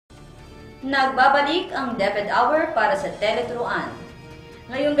Nagbabalik ang DepED Hour para sa Tele-Turuan.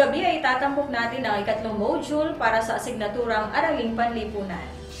 Ngayong gabi ay tatampok natin ang ikatlong module para sa asignaturang Araling Panlipunan.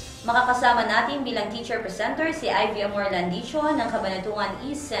 Makakasama natin bilang teacher presenter si Ivy Amorlandicio ng Cabanatuan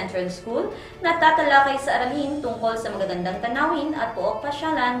East Central School na tatalakay sa aralin tungkol sa magagandang tanawin at puok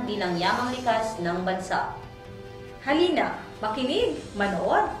pasyalan bilang yamang likas ng bansa. Halina, makinig,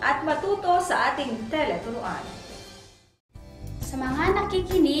 manood at matuto sa ating Tele-Turuan. Sa mga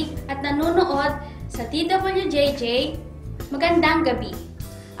nakikinig at nanonood sa DWJJ, magandang gabi.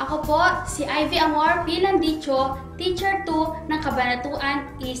 Ako po si Ivy Amor Landicio, Teacher 2 ng Cabanatuan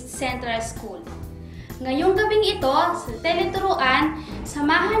East Central School. Ngayong gabing ito sa Tele-Turuan,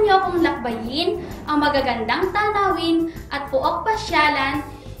 samahan niyo akong lakbayin ang magagandang tanawin at puok pasyalan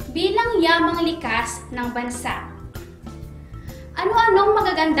bilang yamang likas ng bansa. Ano-anong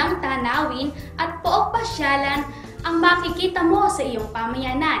magagandang tanawin at puok pasyalan ang makikita mo sa iyong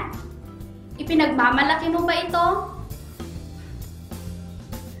pamayanan? Ipinagmamalaki mo ba ito?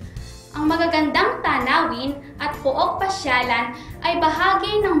 Ang magagandang tanawin at puok pasyalan ay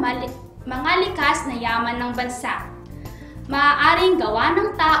bahagi ng mga likas na yaman ng bansa. Maaaring gawa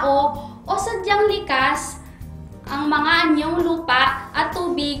ng tao o sadyang likas ang mga anyong lupa at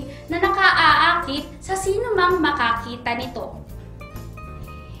tubig na nakaaakit sa sinumang makakita nito.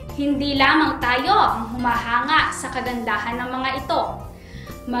 Hindi lamang tayo ang humahanga sa kagandahan ng mga ito.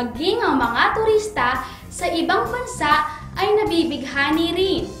 Maging ang mga turista sa ibang bansa ay nabibighani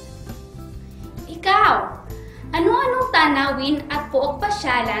rin. Ikaw, ano-anong tanawin at puok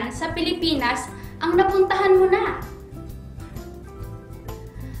pasyalan sa Pilipinas ang napuntahan mo na?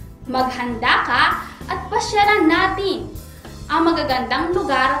 Maghanda ka at pasyalan natin ang magagandang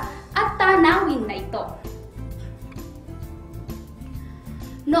lugar at tanawin na ito.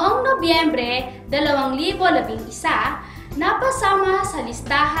 Noong Nobyembre 2011, napasama sa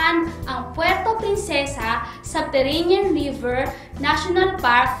listahan ang Puerto Princesa Subterranean River National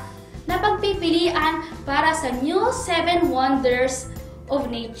Park na pagpipilian para sa New 7 Wonders of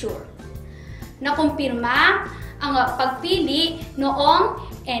Nature. Nakumpirma ang pagpili noong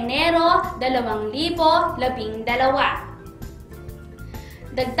Enero 2012.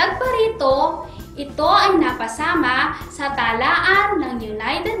 Dagdag pa rito, ito ay napasama sa talaan ng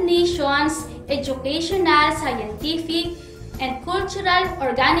United Nations Educational, Scientific, and Cultural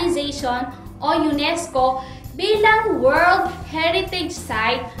Organization o UNESCO bilang World Heritage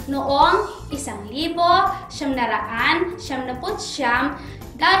Site noong 1979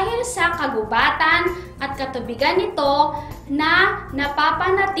 dahil sa kagubatan at katubigan nito na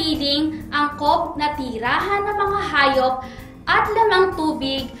napapanatiling angkop na tirahan ng mga hayop at lamang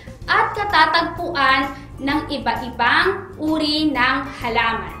tubig at katatagpuan ng iba-ibang uri ng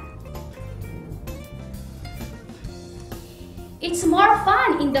halaman. It's more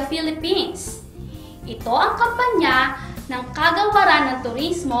fun in the Philippines. Ito ang kampanya ng Kagawaran ng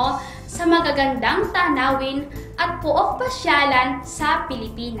Turismo sa magagandang tanawin at puok pasyalan sa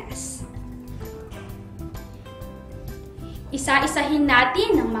Pilipinas. Isa-isahin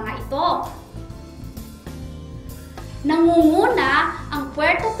natin ang mga ito. Nangunguna ang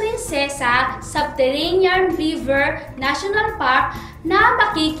Puerto Princesa Subterranean River National Park na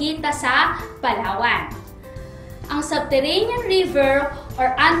makikita sa Palawan. Ang subterranean river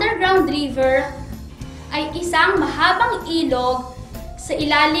or underground river ay isang mahabang ilog sa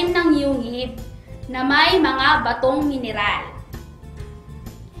ilalim ng yungib na may mga batong mineral.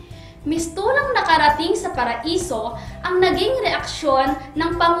 Mistulang nakarating sa paraiso ang naging reaksyon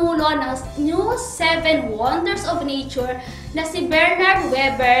ng Pangulo ng New 7 Wonders of Nature na si Bernard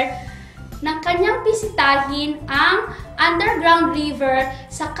Weber nang kanyang bisitahin ang underground river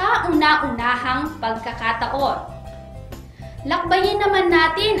sa kauna-unahang pagkakataon. Lakbayin naman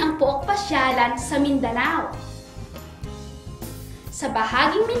natin ang puok pasyalan sa Mindanao. Sa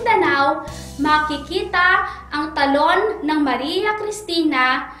bahaging Mindanao, makikita ang talon ng Maria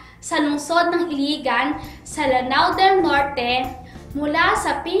Cristina sa lungsod ng Iligan sa Lanao del Norte mula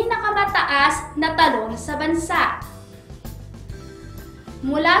sa pinakamataas na talon sa bansa.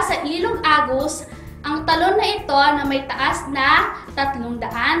 Mula sa Ilog Agus, ang talon na ito na may taas na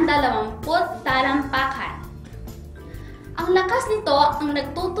 320 talampakan. Ang lakas nito ang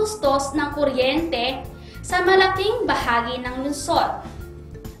nagtutustos ng kuryente sa malaking bahagi ng lungsod.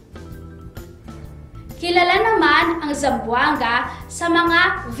 Kilala naman ang Zamboanga sa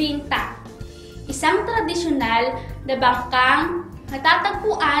mga vinta, isang tradisyonal na bangkang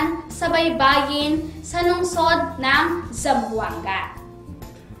natatagpuan sa baybayin sa lungsod ng Zamboanga.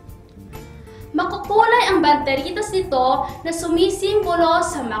 Makukulay ang banderitas nito na sumisimbolo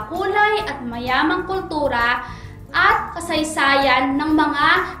sa makulay at mayamang kultura at kasaysayan ng mga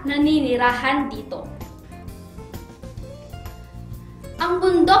naninirahan dito. Ang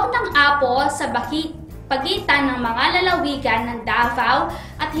bundok ng Apo sa pagitan ng mga lalawigan ng Davao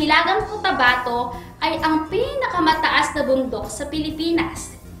at Hilagang Cotabato ay ang pinakamataas na bundok sa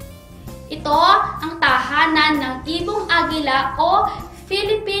Pilipinas. Ito ang tahanan ng ibong agila o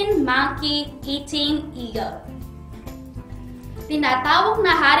Philippine Monkey-Eating Eagle. Tinatawag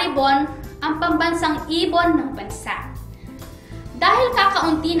na haribon ang pambansang ibon ng bansa. Dahil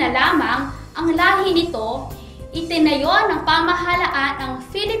kakaunti na lamang ang lahi nito, itinayo ng pamahalaan ang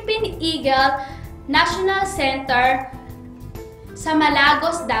Philippine Eagle National Center sa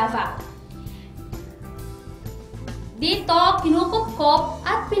Malagos, Davao. Dito, kinukupkop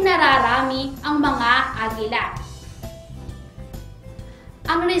at pinararami ang mga agila.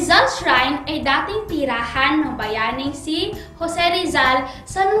 Ang Rizal Shrine ay dating tirahan ng bayaning si Jose Rizal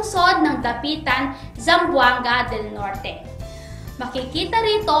sa lungsod ng Dapitan, Zamboanga del Norte. Makikita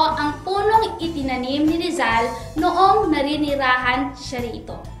rito ang punong itinanim ni Rizal noong narinirahan siya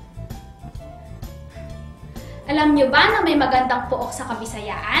rito. Alam nyo ba na may magandang pook sa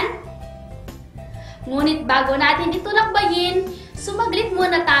Kabisayaan? Ngunit bago natin ito lakbayin, sumaglit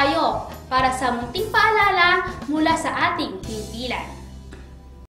muna tayo para sa munting paalala mula sa ating himpilan.